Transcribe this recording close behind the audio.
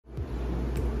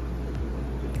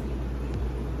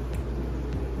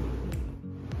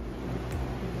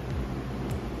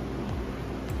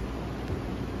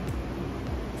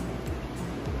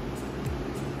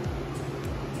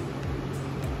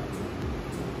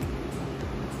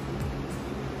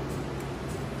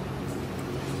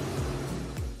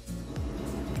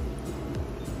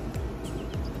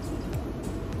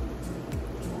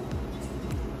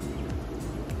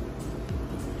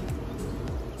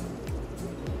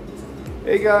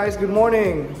Hey guys, good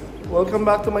morning. Welcome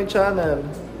back to my channel.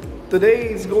 Today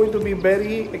is going to be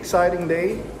very exciting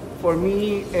day for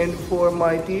me and for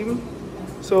my team.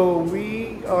 So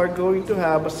we are going to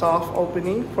have a soft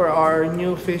opening for our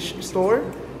new fish store.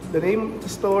 The name of the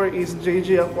store is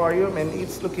JJ Aquarium and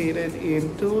it's located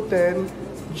in 210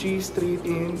 G Street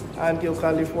in Antioch,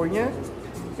 California.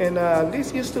 And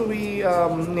this used to be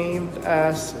named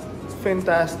as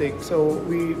Fintastik. So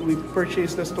we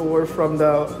purchased the store from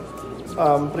the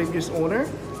previous owner,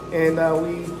 and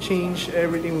we changed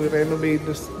everything. We renovate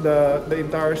the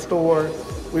entire store.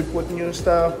 We put new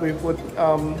stuff. We put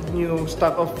new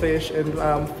stock of fish and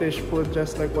fish food,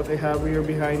 just like what I have here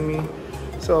behind me.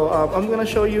 So I'm gonna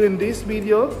show you in this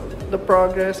video the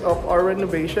progress of our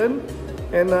renovation,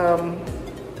 and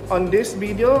on this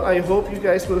video I hope you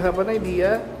guys will have an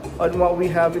idea on what we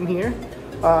have in here.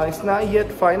 It's not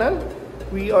yet final.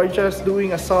 We are just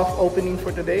doing a soft opening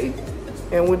for today.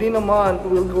 And within a month,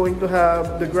 we're going to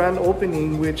have the grand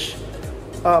opening, which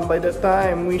by that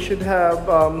time, we should have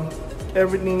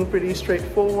everything pretty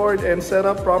straightforward and set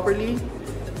up properly.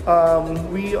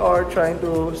 We are trying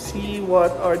to see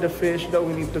what are the fish that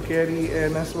we need to carry,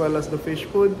 and as well as the fish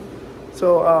food.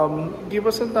 So give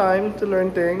us some time to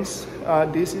learn things.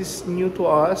 This is new to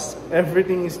us.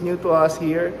 Everything is new to us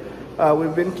here.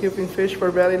 We've been keeping fish for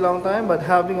a very long time, but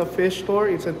having a fish store,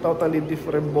 it's a totally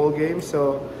different ball game.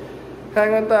 So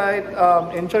hang on tight,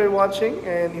 enjoy watching,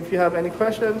 and if you have any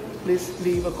questions, please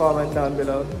leave a comment down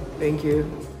below. Thank you.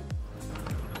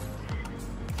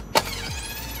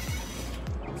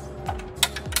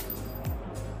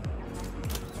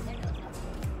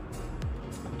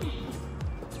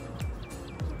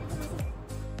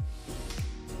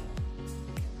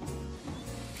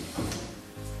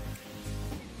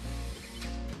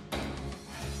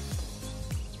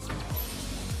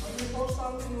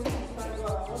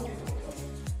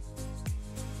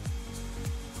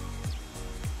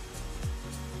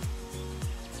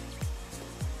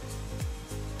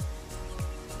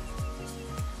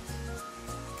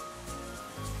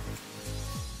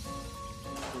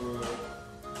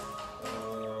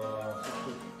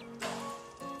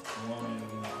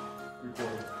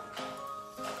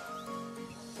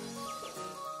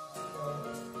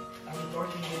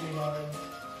 Working really hard.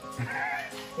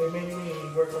 They made me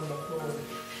work on the floor.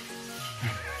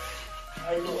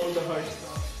 I do all the hard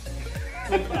stuff.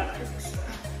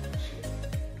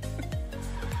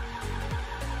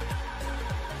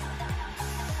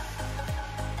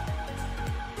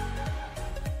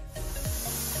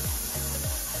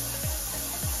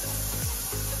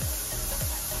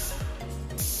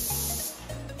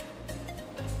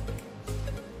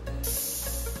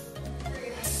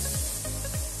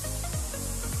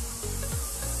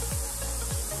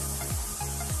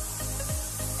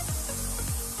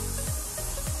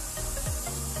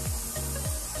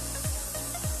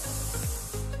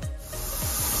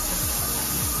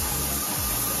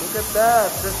 Look at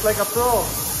that, just like a pro.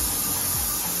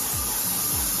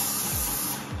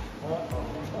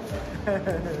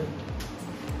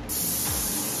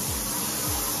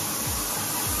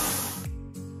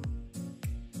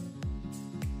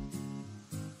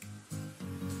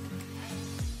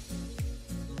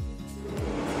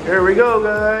 Here we go,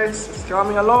 guys. It's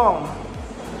coming along.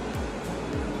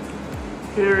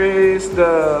 Here is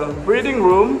the breeding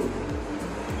room.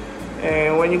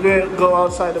 And when you go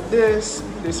outside of this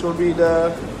will be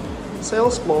the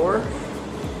sales floor.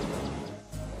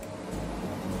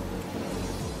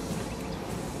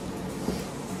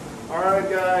 Alright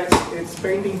guys, it's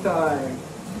painting time.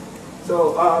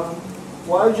 So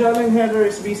while John and Heather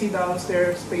is busy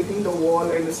downstairs painting the wall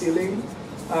and the ceiling,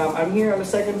 I'm here on the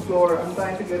second floor. I'm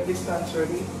trying to get these tanks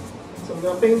ready. So I'm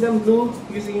gonna paint them blue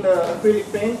using the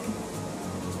acrylic paint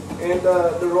and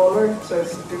the roller, so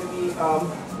it's gonna be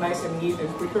nice and neat and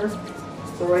quicker.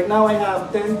 So right now I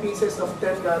have 10 pieces of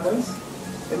 10 gallons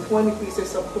and 20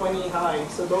 pieces of 20 high.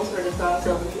 So those are the tanks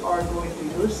that we are going to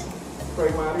use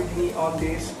primarily on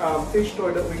this fish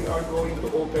store that we are going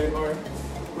to open, or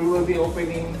we will be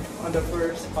opening on the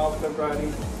 1st of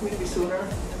February. Maybe sooner.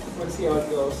 We'll see how it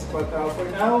goes. But for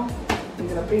now, I'm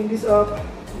gonna paint this up.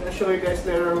 I'm gonna show you guys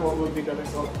later what will be the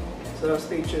result. So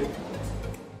stay tuned.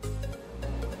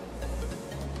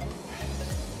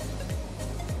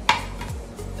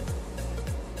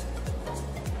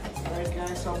 Alright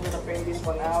guys, so I'm gonna paint this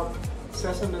one out. It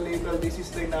says on the label, this is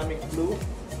dynamic blue.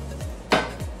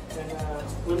 And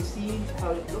we'll see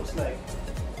how it looks like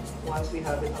once we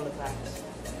have it on the tanks.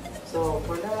 So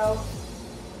for now,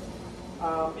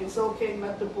 it's okay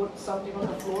not to put something on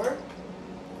the floor.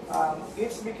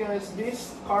 It's because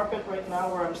this carpet right now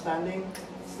where I'm standing,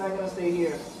 it's not gonna stay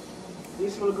here.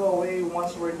 this will go away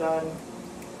once we're done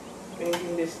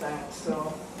painting this tank.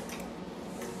 So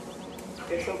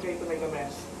it's okay to make a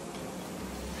mess.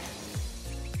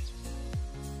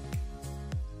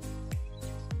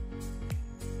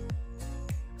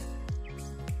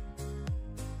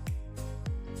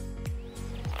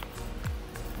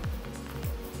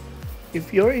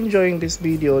 If you're enjoying this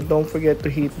video, don't forget to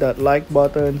hit that like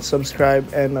button, subscribe,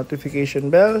 and notification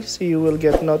bell so you will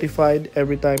get notified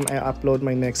every time I upload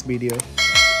my next video.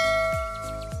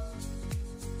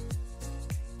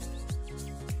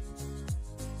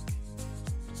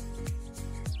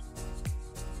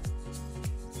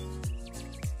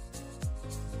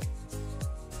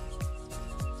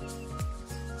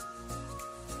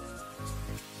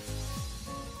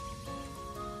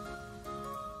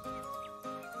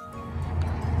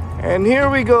 And here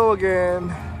we go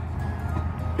again,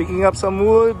 picking up some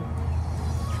wood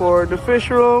for the fish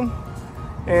room.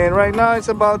 And right now it's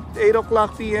about 8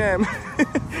 o'clock p.m.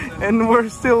 and we're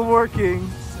still working.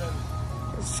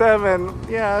 7,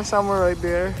 yeah, somewhere right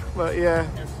there. But yeah,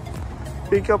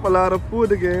 pick up a lot of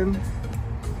wood again.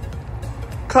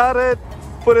 Cut it,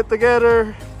 put it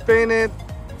together, paint it,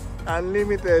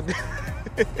 unlimited.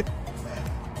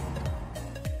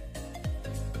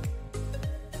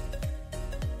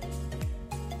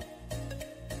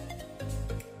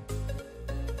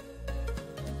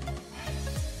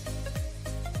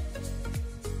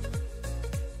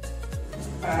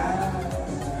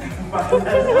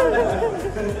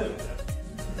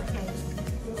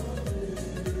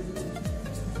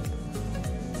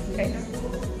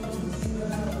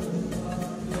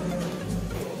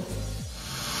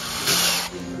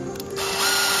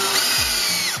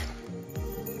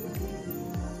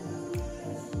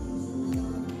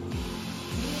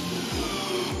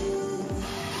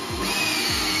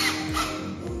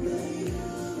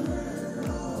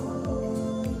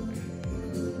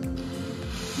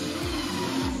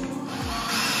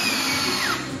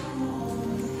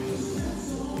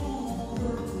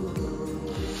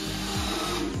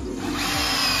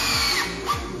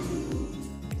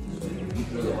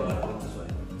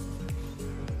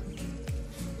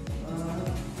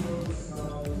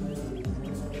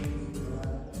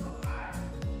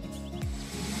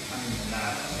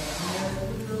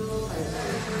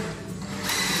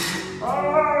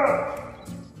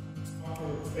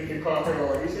 Make your coffee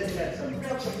or you said you had some.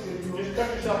 Just cut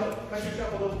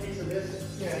yourself a little piece of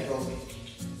this. Yeah, and go.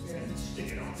 Yeah,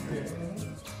 stick it on there.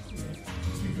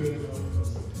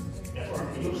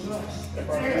 It looks nice.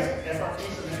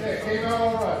 It came out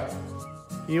all right.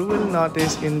 You will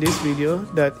notice in this video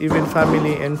that even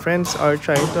family and friends are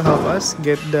trying to help us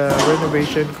get the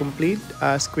renovation complete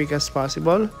as quick as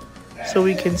possible so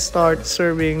we can start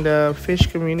serving the fish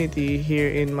community here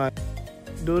in my.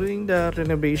 During the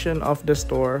renovation of the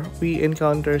store, we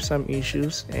encounter some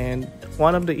issues, and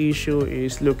one of the issue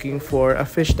is looking for a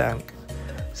fish tank.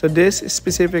 So this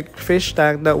specific fish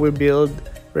tank that we build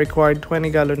required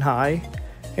 20-gallon high,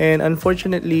 and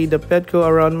unfortunately the Petco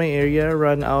around my area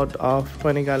ran out of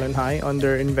 20-gallon high on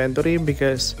their inventory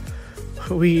because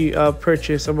we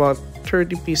purchased about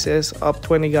 30 pieces of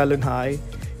 20-gallon high,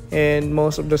 and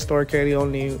most of the store carry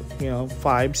only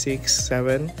 5, 6,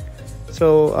 7.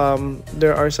 So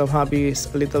there are some hobbies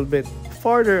a little bit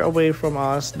farther away from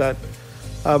us that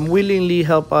willingly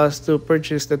help us to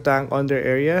purchase the tank on their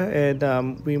area,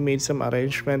 and we made some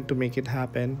arrangement to make it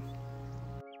happen.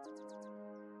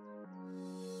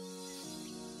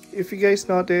 If you guys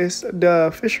notice,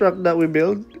 the fish rack that we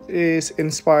built is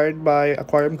inspired by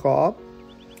Aquarium Co-op.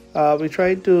 We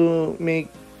tried to make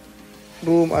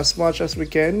room as much as we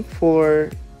can for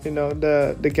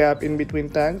the gap in between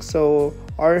tanks, so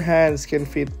our hands can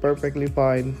fit perfectly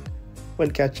fine when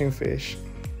catching fish.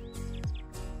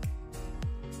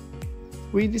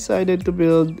 We decided to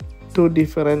build 2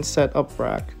 different set of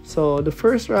racks. So the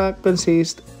first rack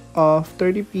consists of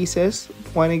 30 pieces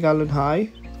 20-gallon high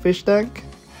fish tank,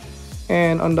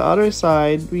 and on the other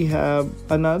side we have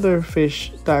another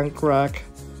fish tank rack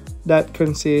that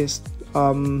consists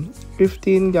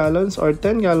 15 gallons or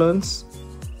 10 gallons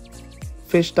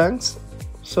fish tanks.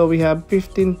 So we have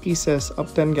 15 pieces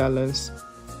of 10 gallons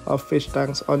of fish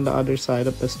tanks on the other side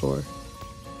of the store.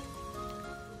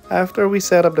 After we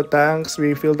set up the tanks,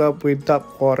 we filled up with tap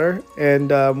water,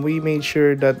 and we made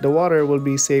sure that the water will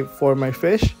be safe for my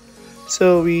fish.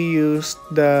 So we used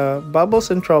the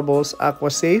Bubbles and Troubles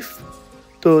Aqua Safe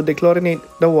to dechlorinate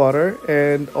the water,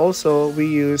 and also we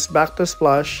use Back to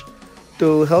Splash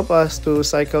to help us to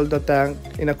cycle the tank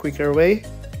in a quicker way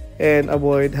and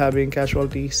avoid having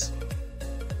casualties.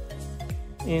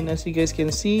 And as you guys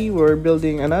can see, we're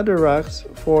building another racks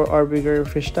for our bigger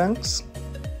fish tanks.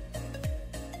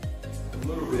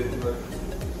 little bit, but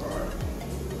alright.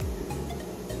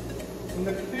 In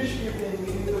the fish keeping,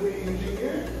 you need to be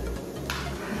engineer,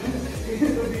 you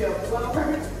need to be a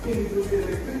plumber, you need to be an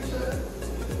electrician.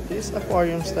 This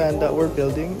aquarium stand that we're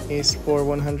building is for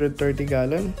 130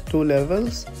 gallon, 2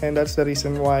 levels, and that's the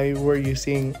reason why we're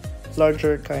using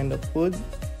larger kind of wood.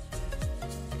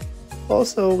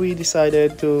 Also, we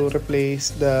decided to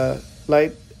replace the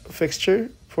light fixture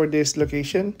for this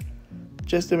location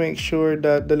just to make sure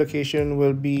that the location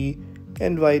will be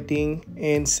inviting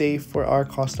and safe for our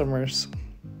customers.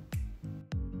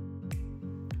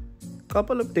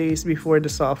 Couple of days before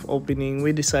the soft opening,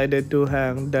 we decided to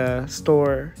hang the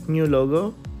store new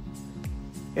logo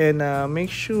and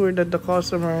make sure that the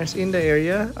customers in the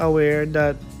area aware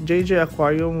that JJ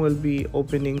Aquarium will be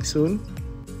opening soon.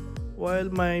 While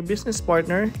my business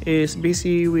partner is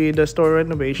busy with the store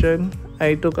renovation,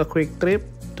 I took a quick trip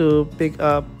to pick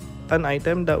up an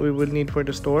item that we will need for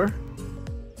the store.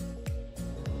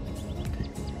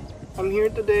 I'm here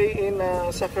today in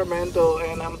Sacramento,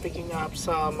 and I'm picking up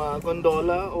some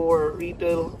gondola or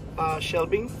retail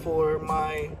shelving for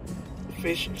my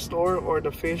fish store or the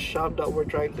fish shop that we're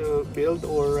trying to build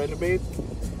or renovate.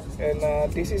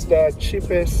 And this is the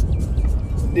cheapest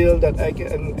deal that I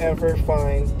can ever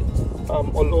find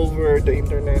all over the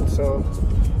internet. So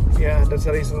yeah, that's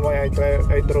the reason why I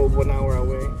drove 1 hour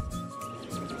away.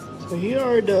 So here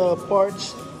are the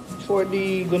parts for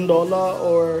the gondola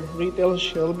or retail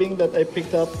shelving that I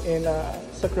picked up in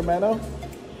Sacramento,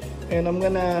 and I'm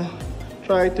gonna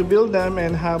try to build them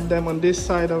and have them on this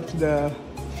side of the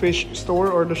fish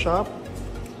store or the shop.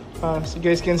 So you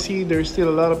guys can see there's still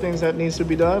a lot of things that needs to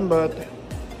be done, but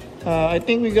I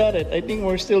think we got it. I think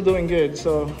we're still doing good.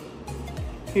 So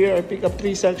here I pick up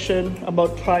 3 sections,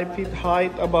 about 5 feet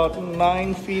height, about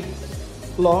 9 feet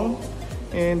long,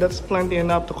 and that's plenty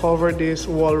enough to cover this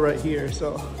wall right here.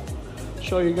 So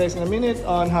show you guys in a minute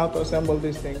on how to assemble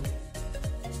this thing.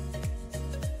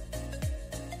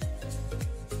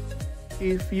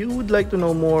 If you would like to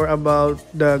know more about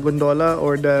the gondola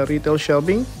or the retail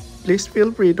shelving, please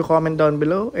feel free to comment down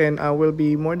below, and I will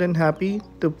be more than happy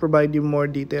to provide you more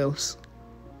details.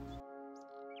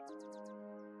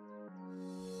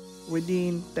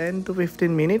 Within 10 to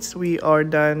 15 minutes, we are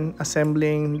done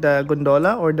assembling the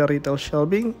gondola or the retail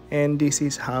shelving, and this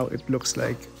is how it looks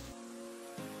like.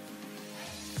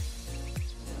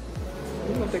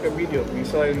 I'm gonna take a video of me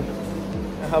so I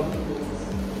have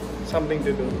something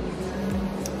to do.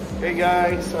 Hey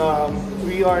guys,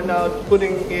 we are now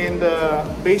putting in the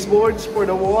baseboards for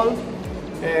the wall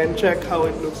and check how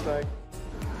it looks like.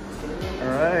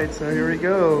 Alright, so here we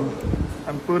go.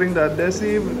 I'm putting the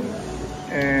adhesive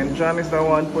and John is the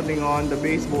one putting on the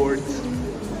baseboards.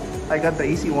 I got the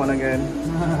easy one again.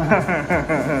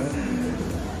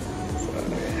 So,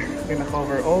 I'm gonna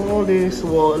cover all this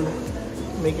wall,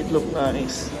 make it look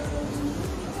nice.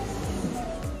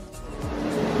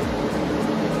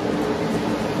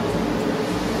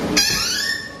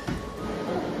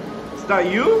 Is that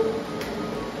you?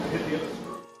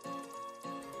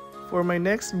 For my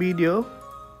next video,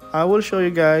 I will show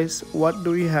you guys what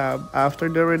do we have after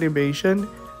the renovation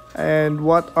and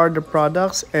what are the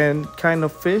products and kind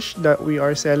of fish that we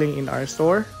are selling in our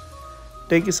store.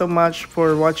 Thank you so much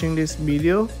for watching this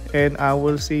video, and I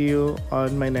will see you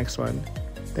on my next one.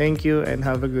 Thank you and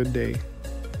have a good day.